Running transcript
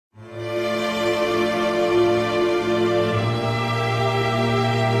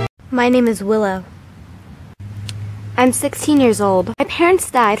My name is Willow. I'm 16 years old. My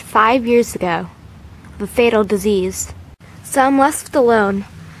parents died 5 years ago of a fatal disease. So I'm left alone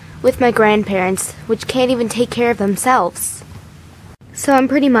with my grandparents, which can't even take care of themselves. So I'm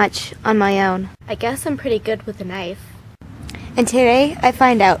pretty much on my own. I guess I'm pretty good with a knife. And today I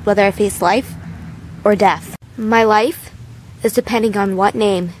find out whether I face life or death. My life is depending on what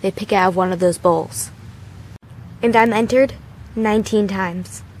name they pick out of one of those bowls. And I'm entered 19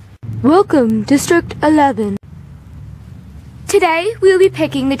 times. Welcome, District 11. Today we will be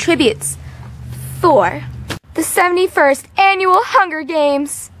picking the tributes for the 71st Annual Hunger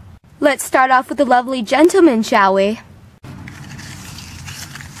Games. Let's start off with the lovely gentleman, shall we?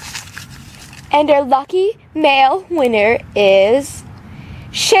 And our lucky male winner is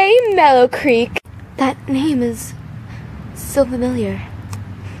Shay Mellow Creek. That name is so familiar.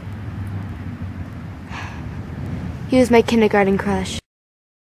 He was my kindergarten crush.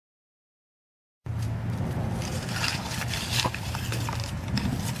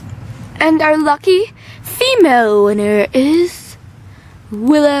 And our lucky female winner is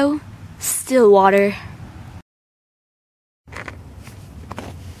Willow Stillwater.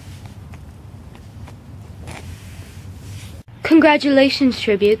 Congratulations,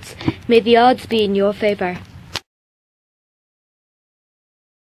 tributes. May the odds be in your favor.